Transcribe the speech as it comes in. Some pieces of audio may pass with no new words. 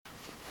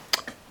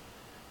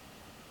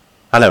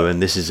Hello,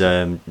 and this is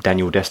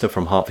Daniel Dester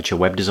from Hertfordshire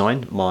Web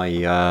Design.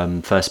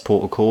 My first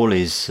port of call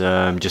is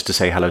just to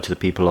say hello to the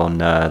people on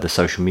the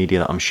social media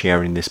that I'm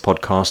sharing this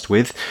podcast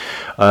with.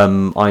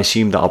 I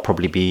assume that I'll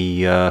probably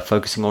be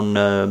focusing on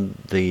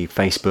the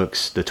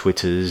Facebooks, the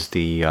Twitters,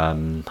 the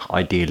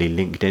ideally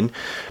LinkedIn,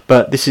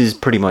 but this is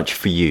pretty much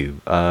for you.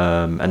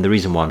 And the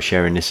reason why I'm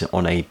sharing this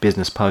on a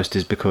business post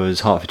is because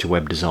Hertfordshire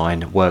Web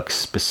Design works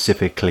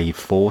specifically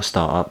for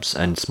startups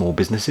and small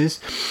businesses.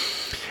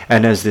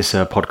 And as this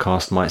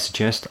podcast might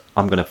suggest,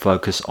 I'm going to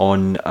focus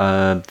on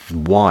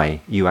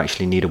why you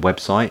actually need a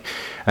website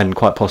and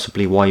quite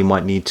possibly why you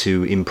might need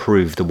to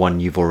improve the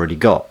one you've already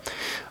got.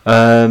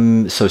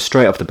 So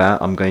straight off the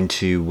bat, I'm going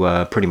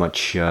to pretty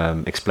much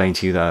explain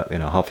to you that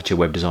Hertfordshire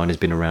Web Design has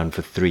been around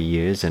for 3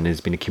 years and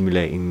has been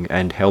accumulating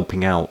and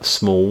helping out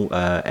small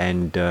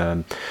and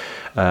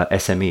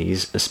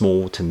SMEs,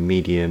 small to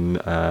medium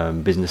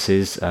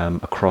businesses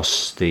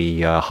across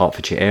the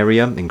Hertfordshire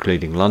area,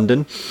 including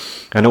London,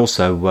 and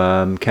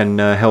also can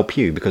help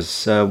you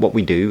because what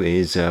we do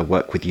is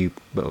work with you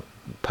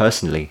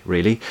personally.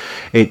 Really,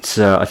 it's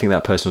I think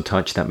that personal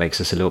touch that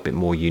makes us a little bit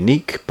more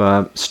unique,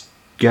 but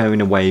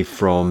going away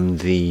from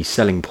the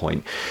selling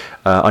point,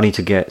 I need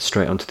to get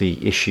straight onto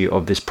the issue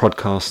of this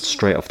podcast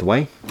straight off the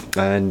way.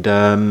 And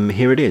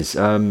here it is.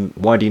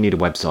 Why do you need a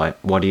website?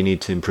 Why do you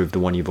need to improve the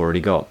one you've already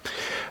got?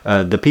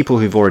 The people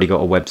who've already got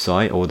a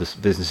website, or the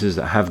businesses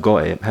that have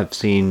got it, have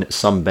seen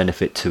some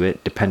benefit to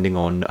it depending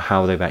on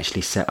how they've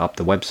actually set up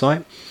the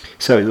website.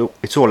 So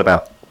it's all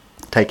about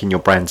taking your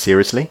brand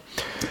seriously,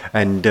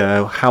 and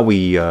how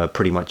we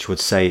pretty much would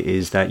say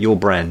is that your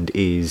brand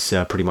is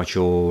pretty much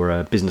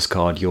your business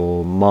card,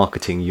 your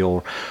marketing,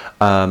 your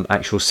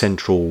actual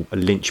central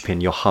linchpin,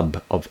 your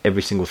hub of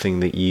every single thing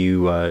that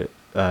you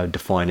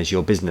define as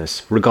your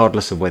business,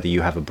 regardless of whether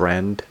you have a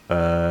brand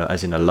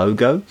as in a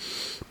logo,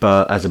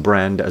 but as a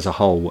brand as a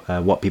whole,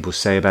 what people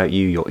say about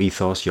you, your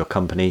ethos, your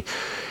company.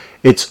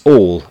 It's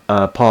all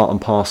part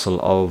and parcel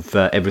of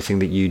everything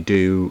that you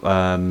do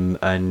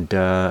and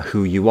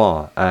who you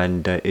are.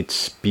 And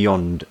it's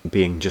beyond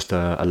being just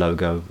a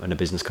logo and a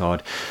business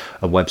card.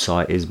 A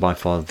website is by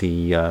far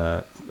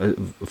the,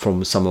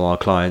 from some of our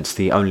clients,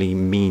 the only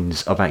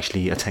means of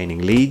actually attaining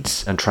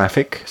leads and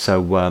traffic.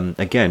 So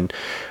again,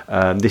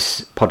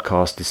 this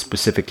podcast is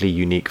specifically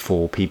unique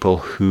for people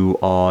who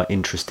are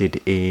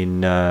interested in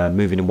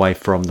moving away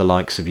from the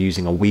likes of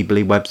using a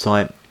Weebly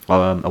website,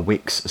 a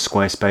Wix, a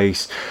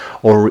Squarespace,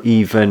 or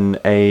even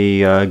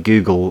a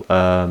Google,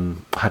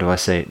 how do I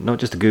say it, not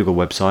just a Google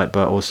website,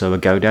 but also a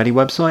GoDaddy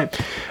website.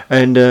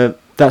 And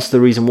that's the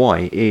reason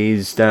why,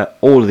 is that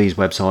all of these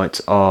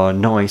websites are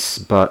nice,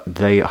 but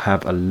they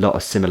have a lot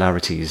of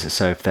similarities.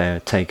 So if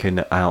they're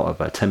taken out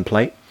of a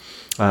template,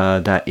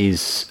 that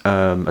is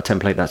a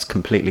template that's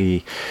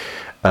completely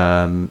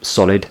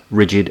solid,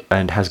 rigid,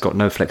 and has got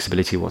no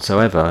flexibility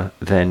whatsoever,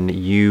 then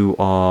you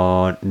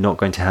are not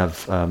going to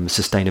have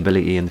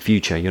sustainability in the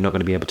future. You're not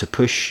going to be able to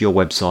push your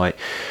website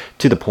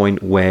to the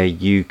point where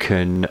you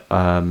can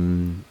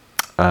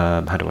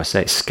how do I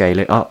say it, scale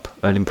it up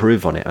and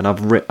improve on it. And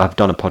I've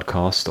done a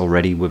podcast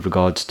already with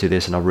regards to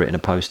this, and I've written a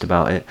post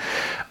about it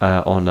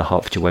on the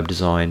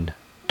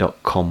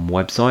HertfordshireWebDesign.com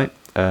website,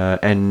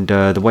 and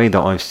the way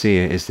that I see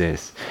it is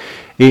this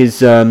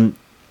is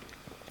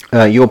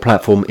your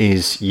platform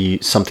is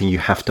something you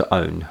have to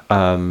own.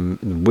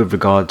 With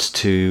regards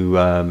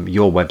to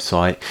your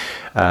website,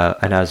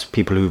 and as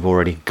people who've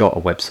already got a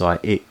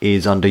website, it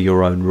is under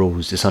your own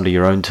rules. It's under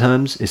your own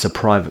terms. It's a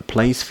private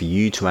place for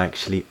you to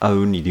actually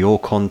own your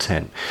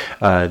content.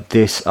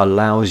 This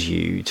allows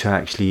you to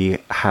actually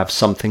have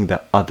something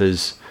that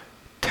others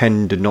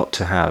tend not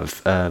to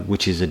have,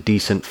 which is a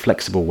decent,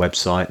 flexible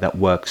website that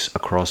works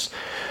across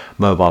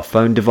mobile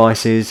phone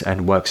devices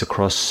and works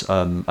across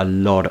a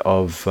lot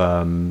of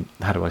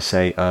how do I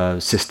say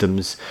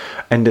systems.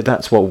 And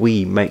that's what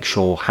we make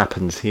sure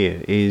happens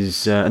here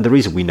is and the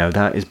reason we know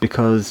that is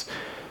because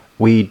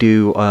we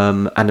do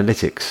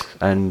analytics,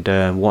 and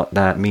what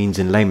that means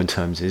in layman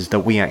terms is that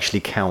we actually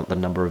count the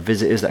number of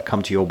visitors that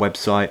come to your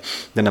website,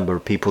 the number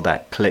of people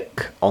that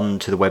click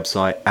onto the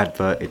website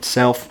advert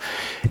itself,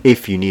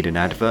 if you need an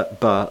advert.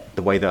 But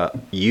the way that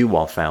you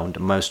are found,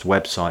 most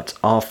websites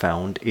are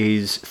found,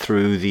 is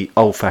through the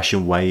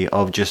old-fashioned way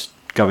of just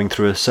going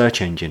through a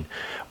search engine.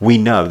 We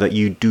know that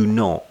you do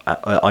not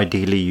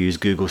ideally use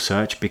Google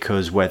search,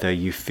 because whether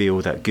you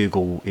feel that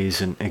Google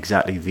isn't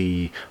exactly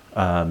the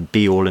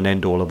be all and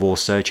end all of all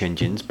search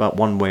engines, but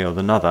one way or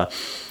another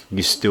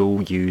you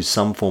still use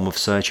some form of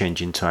search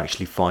engine to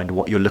actually find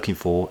what you're looking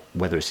for,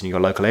 whether it's in your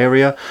local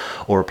area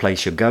or a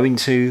place you're going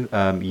to.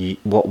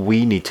 What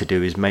we need to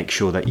do is make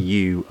sure that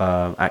you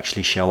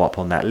actually show up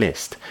on that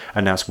list,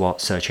 and that's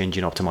what search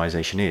engine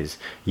optimization is.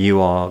 You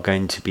are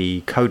going to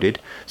be coded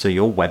so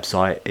your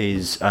website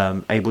is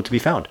able to be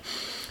found.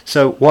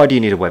 So why do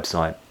you need a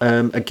website?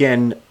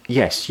 Again,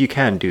 yes, you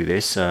can do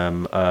this.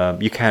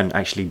 You can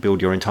actually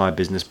build your entire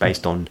business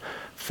based on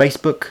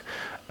Facebook,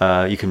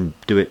 You can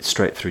do it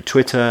straight through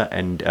Twitter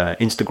and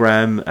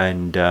Instagram,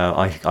 and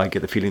I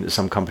get the feeling that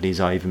some companies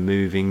are even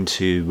moving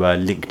to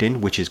LinkedIn,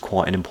 which is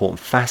quite an important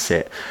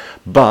facet.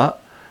 But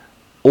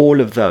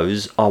all of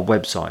those are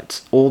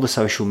websites. All the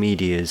social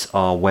medias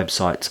are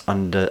websites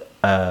under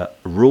a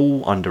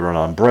rule, under an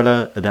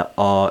umbrella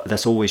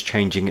that's always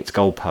changing its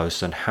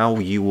goalposts, and how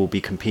you will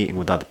be competing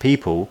with other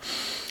people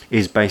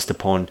is based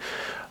upon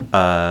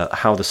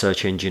how the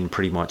search engine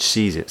pretty much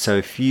sees it. So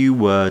if you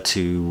were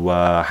to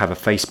have a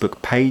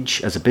Facebook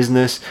page as a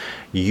business,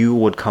 you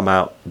would come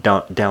out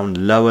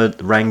down lower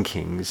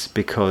rankings,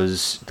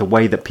 because the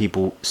way that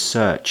people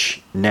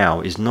search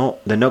now is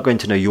they're not going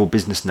to know your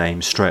business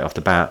name straight off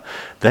the bat.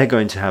 They're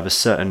going to have a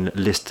certain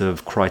list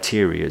of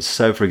criteria.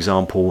 So for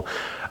example,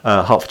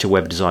 Hertfordshire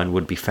Web Design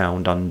would be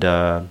found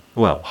under,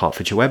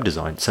 Hertfordshire Web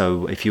Design.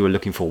 So if you were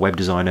looking for a web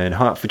designer in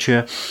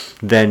Hertfordshire,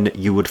 then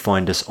you would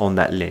find us on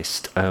that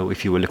list.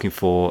 If you're looking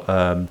for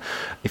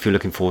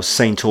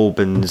St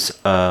Albans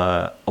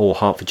or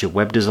Hertfordshire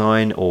Web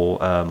Design, or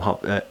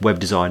web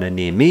designer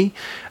near me,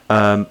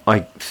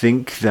 I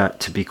think that,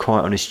 to be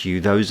quite honest with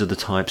you, those are the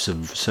types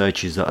of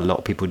searches that a lot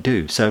of people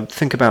do. So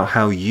think about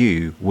how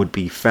you would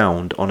be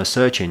found on a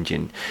search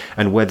engine,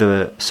 and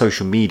whether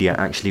social media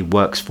actually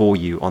works for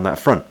you on that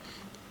front.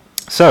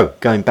 So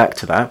going back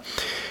to that,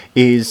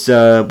 is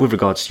with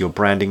regards to your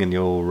branding and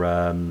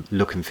your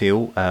look and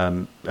feel,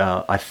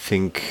 I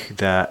think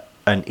that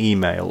an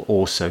email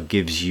also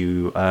gives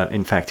you,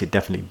 in fact it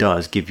definitely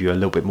does give you a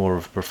little bit more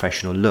of a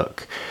professional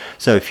look.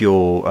 So if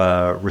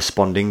you're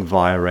responding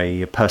via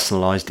a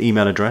personalized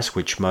email address,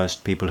 which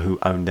most people who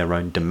own their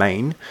own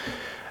domain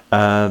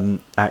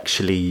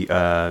actually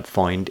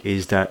find,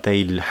 is that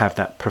they have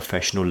that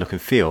professional look and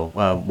feel.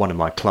 One of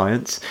my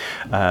clients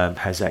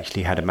has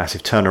actually had a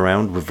massive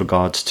turnaround with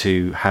regards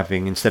to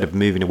having, instead of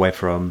moving away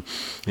from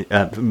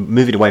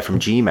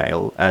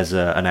Gmail as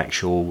an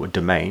actual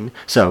domain.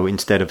 So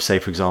instead of, say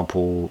for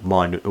example,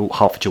 mine,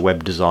 Hertfordshire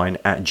Web Design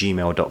at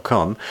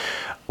gmail.com,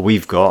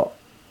 we've got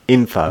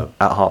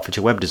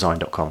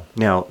info@hertfordshireWebDesign.com.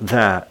 Now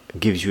that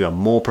gives you a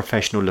more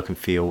professional look and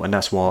feel, and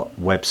that's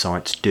what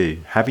websites do.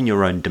 Having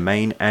your own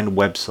domain and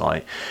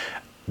website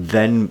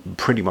then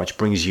pretty much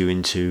brings you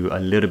into a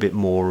little bit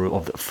more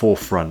of the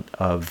forefront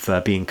of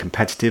being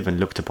competitive and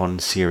looked upon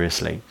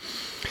seriously.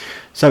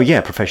 So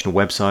yeah, professional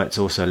websites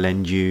also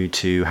lend you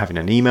to having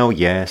an email,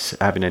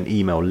 having an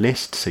email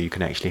list, so you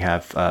can actually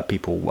have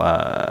people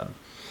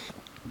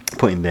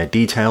put in their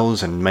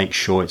details and make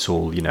sure it's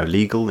all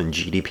legal and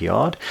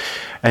GDPR'd,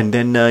 and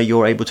then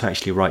you're able to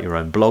actually write your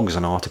own blogs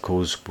and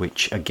articles,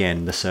 which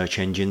again the search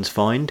engines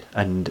find,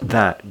 and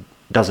that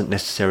doesn't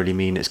necessarily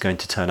mean it's going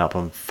to turn up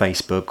on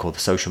Facebook or the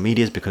social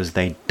medias, because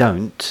they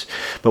don't.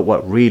 But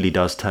what really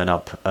does turn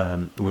up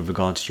with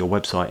regards to your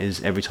website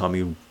is every time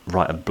you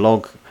write a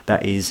blog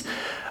that is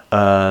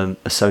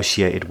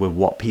associated with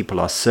what people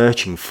are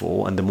searching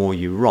for, and the more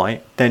you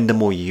write, then the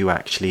more you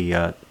actually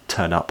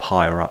turn up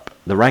higher up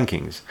the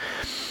rankings.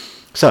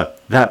 So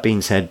that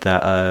being said,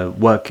 that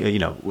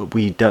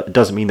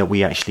doesn't mean that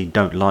we actually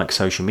don't like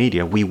social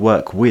media. We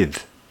work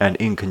with and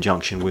in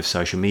conjunction with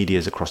social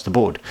medias across the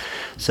board.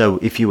 So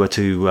if you were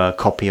to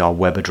copy our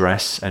web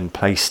address and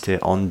paste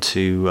it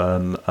onto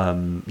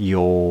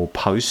your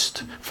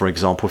post, for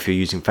example, if you're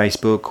using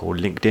Facebook or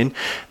LinkedIn,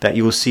 that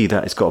you will see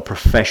that it's got a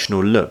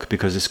professional look,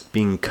 because it's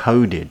being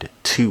coded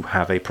to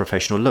have a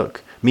professional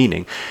look.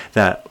 Meaning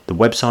that the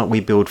website we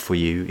build for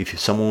you, if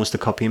someone wants to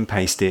copy and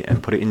paste it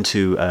and put it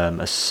into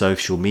a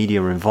social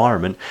media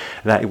environment,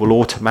 that it will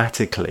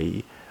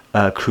automatically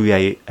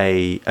create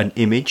an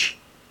image,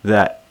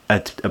 that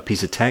a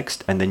piece of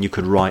text, and then you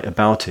could write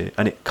about it,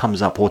 and it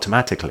comes up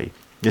automatically.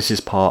 This is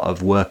part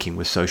of working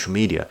with social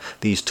media.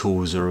 These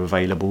tools are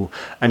available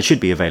and should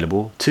be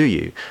available to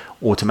you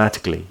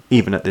automatically,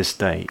 even at this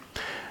day.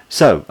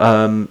 So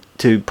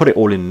to put it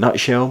all in a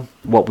nutshell,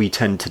 what we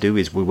tend to do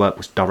is we work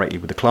directly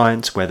with the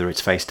clients, whether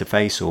it's face to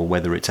face or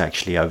whether it's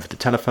actually over the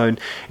telephone.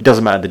 It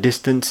doesn't matter the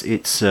distance.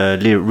 It's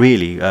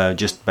really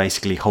just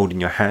basically holding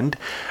your hand.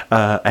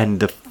 And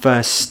the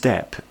first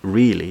step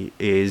really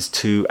is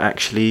to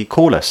actually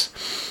call us.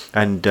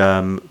 And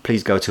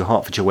please go to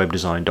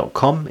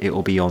hertfordshireWebDesign.com. It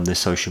will be on the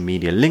social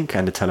media link,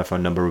 and the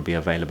telephone number will be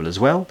available as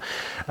well.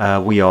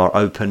 We are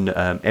open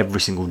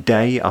every single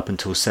day up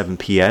until 7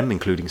 p.m,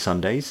 including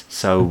Sundays.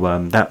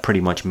 So that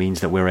pretty much means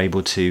that we're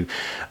able to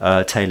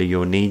tailor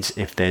your needs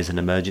if there's an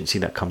emergency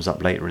that comes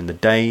up later in the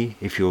day,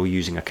 if you're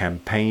using a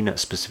campaign at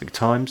specific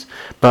times.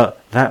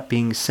 But that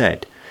being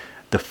said,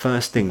 the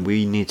first thing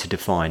we need to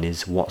define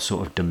is what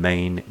sort of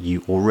domain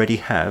you already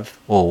have,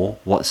 or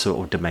what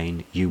sort of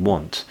domain you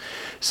want.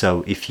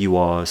 So if you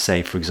are,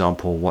 say for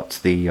example, what's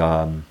the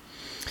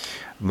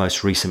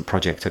most recent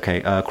project?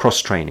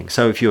 Cross training.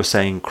 So if you're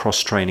saying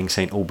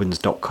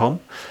crosstrainingstalbans.com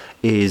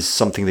is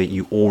something that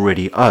you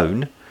already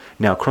own.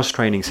 Now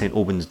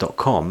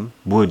crosstrainingstalbans.com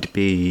would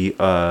be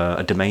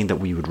a domain that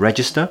we would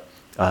register.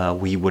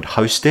 We would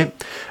host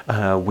it.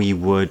 We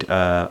would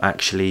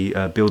actually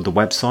build the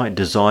website,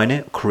 design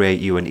it, create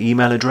you an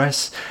email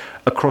address,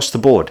 across the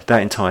board,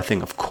 that entire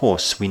thing. Of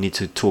course, we need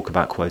to talk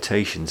about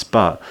quotations,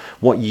 but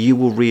what you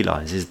will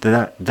realize is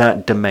that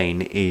that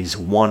domain is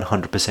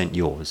 100%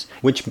 yours,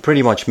 which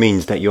pretty much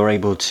means that you're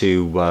able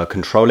to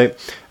control it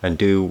and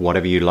do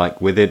whatever you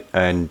like with it.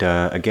 And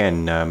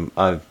again,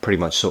 I've pretty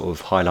much sort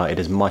of highlighted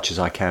as much as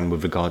I can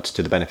with regards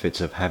to the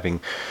benefits of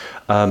having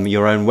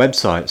your own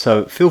website.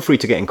 So feel free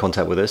to get in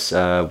contact with us.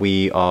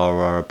 We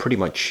are pretty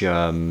much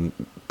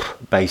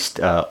based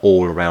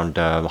all around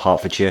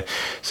Hertfordshire,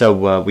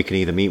 so we can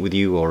either meet with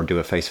you or do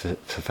a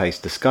face-to-face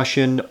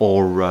discussion,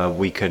 or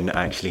we can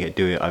actually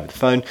do it over the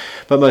phone.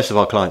 But most of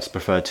our clients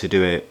prefer to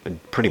do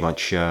it pretty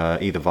much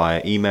either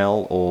via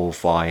email or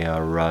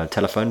via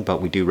telephone,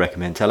 but we do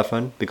recommend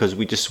telephone because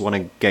we just want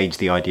to gauge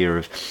the idea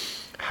of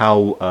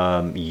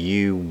how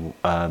you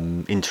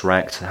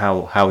interact,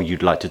 how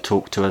you'd like to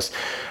talk to us,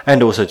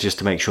 and also just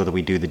to make sure that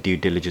we do the due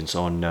diligence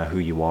on who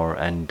you are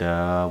and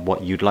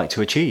what you'd like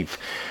to achieve.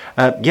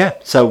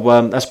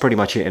 So that's pretty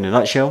much it in a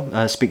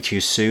nutshell. Speak to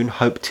you soon.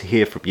 Hope to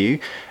hear from you.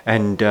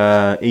 And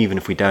even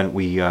if we don't,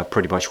 we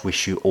pretty much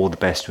wish you all the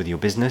best with your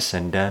business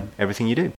and everything you do.